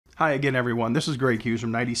Hi again everyone, this is Greg Hughes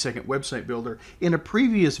from 90-Second Website Builder. In a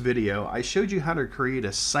previous video, I showed you how to create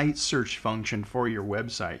a site search function for your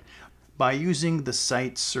website by using the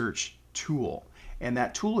site search tool. And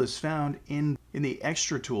that tool is found in the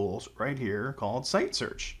extra tools right here called site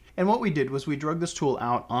search. And what we did was we drug this tool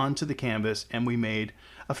out onto the canvas and we made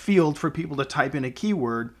a field for people to type in a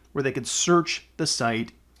keyword where they could search the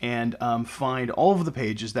site and find all of the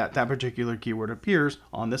pages that particular keyword appears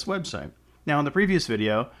on this website. Now in the previous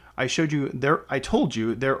video, I told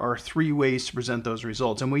you there are 3 ways to present those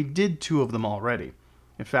results, and we did 2 of them already.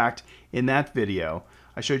 In fact, in that video,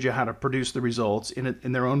 I showed you how to produce the results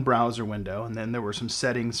in their own browser window, and then there were some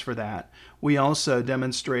settings for that. We also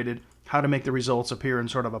demonstrated how to make the results appear in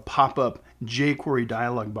sort of a pop-up jQuery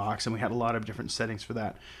dialog box, and we had a lot of different settings for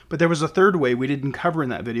that. But there was a 3rd way we didn't cover in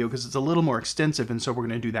that video because it's a little more extensive, and so we're going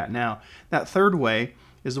to do that now. That 3rd way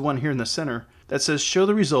is the one here in the center that says show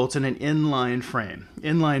the results in an inline frame.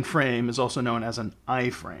 Inline frame is also known as an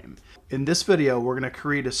iFrame. In this video, we're going to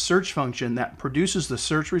create a search function that produces the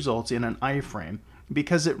search results in an iFrame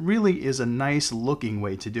because it really is a nice looking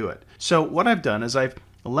way to do it. So what I've done is I've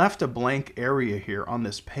left a blank area here on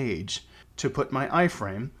this page to put my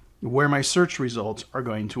iFrame where my search results are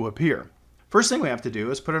going to appear. First thing we have to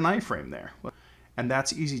do is put an iFrame there. And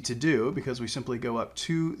that's easy to do because we simply go up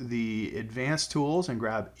to the advanced tools and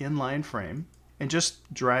grab inline frame and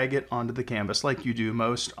just drag it onto the canvas like you do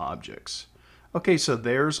most objects. Okay, so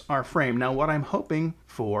there's our frame. Now what I'm hoping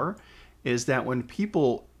for is that when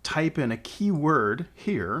people type in a keyword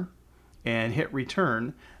here and hit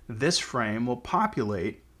return, this frame will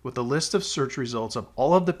populate with a list of search results of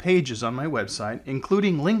all of the pages on my website,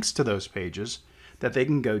 including links to those pages that they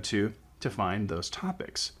can go to find those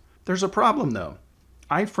topics. There's a problem though.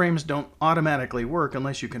 iFrames don't automatically work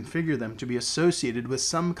unless you configure them to be associated with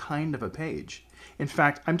some kind of a page. In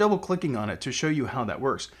fact, I'm double clicking on it to show you how that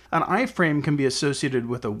works. An iFrame can be associated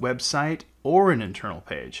with a website or an internal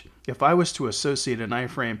page. If I was to associate an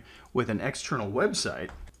iFrame with an external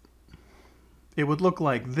website, it would look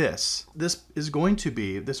like this. This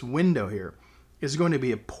window here is going to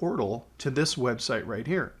be a portal to this website right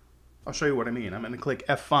here. I'll show you what I mean. I'm going to click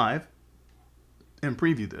F5 and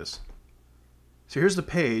preview this. So here's the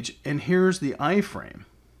page and here's the iFrame.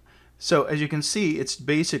 So as you can see, it's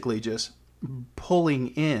basically just pulling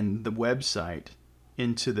in the website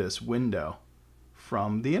into this window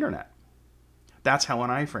from the internet. That's how an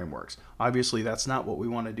iFrame works. Obviously, that's not what we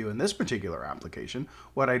want to do in this particular application.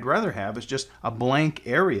 What I'd rather have is just a blank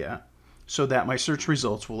area so that my search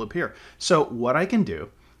results will appear. So what I can do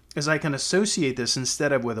is I can associate this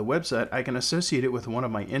instead of with a website, I can associate it with one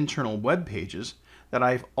of my internal web pages that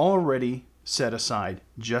I've already set aside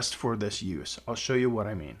just for this use. I'll show you what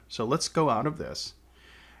I mean. So let's go out of this.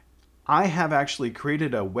 I have actually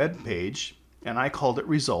created a web page and I called it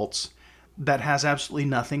results that has absolutely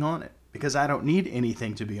nothing on it because I don't need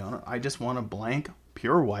anything to be on it. I just want a blank,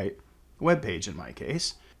 pure white web page in my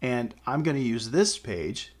case. And I'm going to use this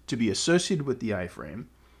page to be associated with the iFrame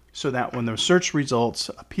so that when the search results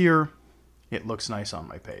appear, it looks nice on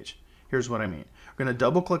my page. Here's what I mean. We're going to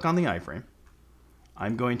double click on the iFrame.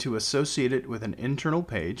 I'm going to associate it with an internal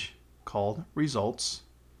page called results.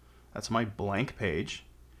 That's my blank page.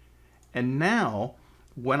 And now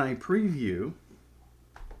when I preview,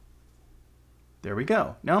 there we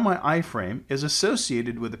go. Now my iFrame is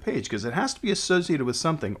associated with the page because it has to be associated with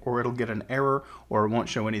something or it'll get an error or it won't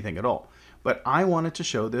show anything at all. But I want it to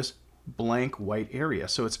show this blank white area.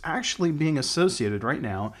 So it's actually being associated right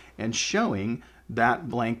now and showing that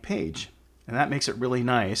blank page. And that makes it really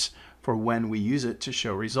nice for when we use it to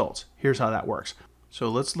show results. Here's how that works. So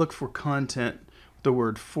let's look for content with the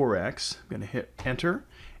word Forex. I'm going to hit enter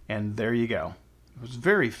and there you go. It was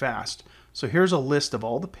very fast. So here's a list of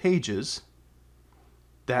all the pages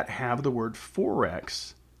that have the word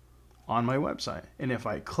Forex on my website. And if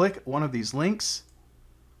I click one of these links,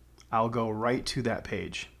 I'll go right to that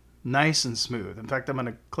page. Nice and smooth. In fact, I'm going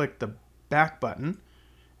to click the back button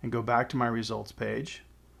and go back to my results page.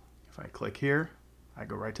 If I click here, I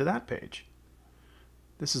go right to that page.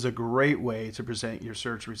 This is a great way to present your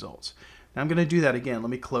search results. Now I'm going to do that again. Let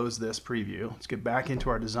me close this preview. Let's get back into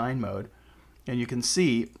our design mode. And you can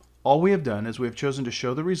see all we have done is we have chosen to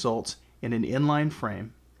show the results in an inline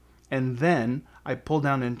frame. And then I pulled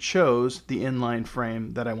down and chose the inline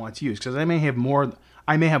frame that I want to use because I may have more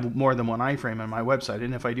than one iFrame on my website.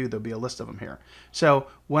 And if I do, there'll be a list of them here. So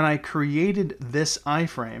when I created this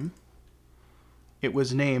iFrame, it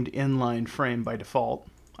was named inline frame by default.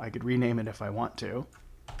 I could rename it if I want to.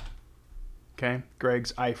 Okay,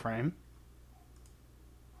 Greg's iFrame.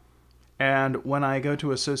 And when I go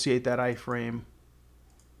to associate that iFrame,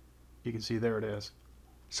 you can see there it is.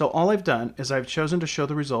 So all I've done is I've chosen to show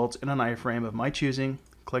the results in an iframe of my choosing,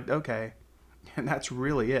 clicked OK, and that's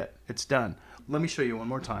really it. It's done. Let me show you one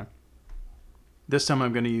more time. This time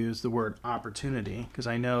I'm going to use the word opportunity because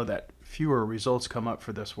I know that fewer results come up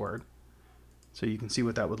for this word. So you can see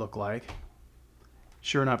what that would look like.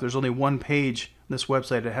 Sure enough, there's only one page on this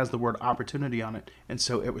website that has the word opportunity on it, and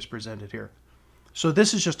so it was presented here. So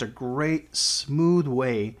this is just a great, smooth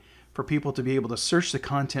way for people to be able to search the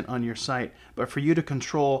content on your site, but for you to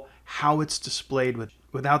control how it's displayed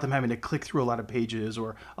without them having to click through a lot of pages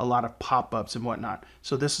or a lot of pop-ups and whatnot.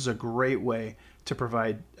 So this is a great way to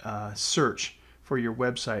provide search for your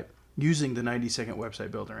website using the 90-second website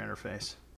builder interface.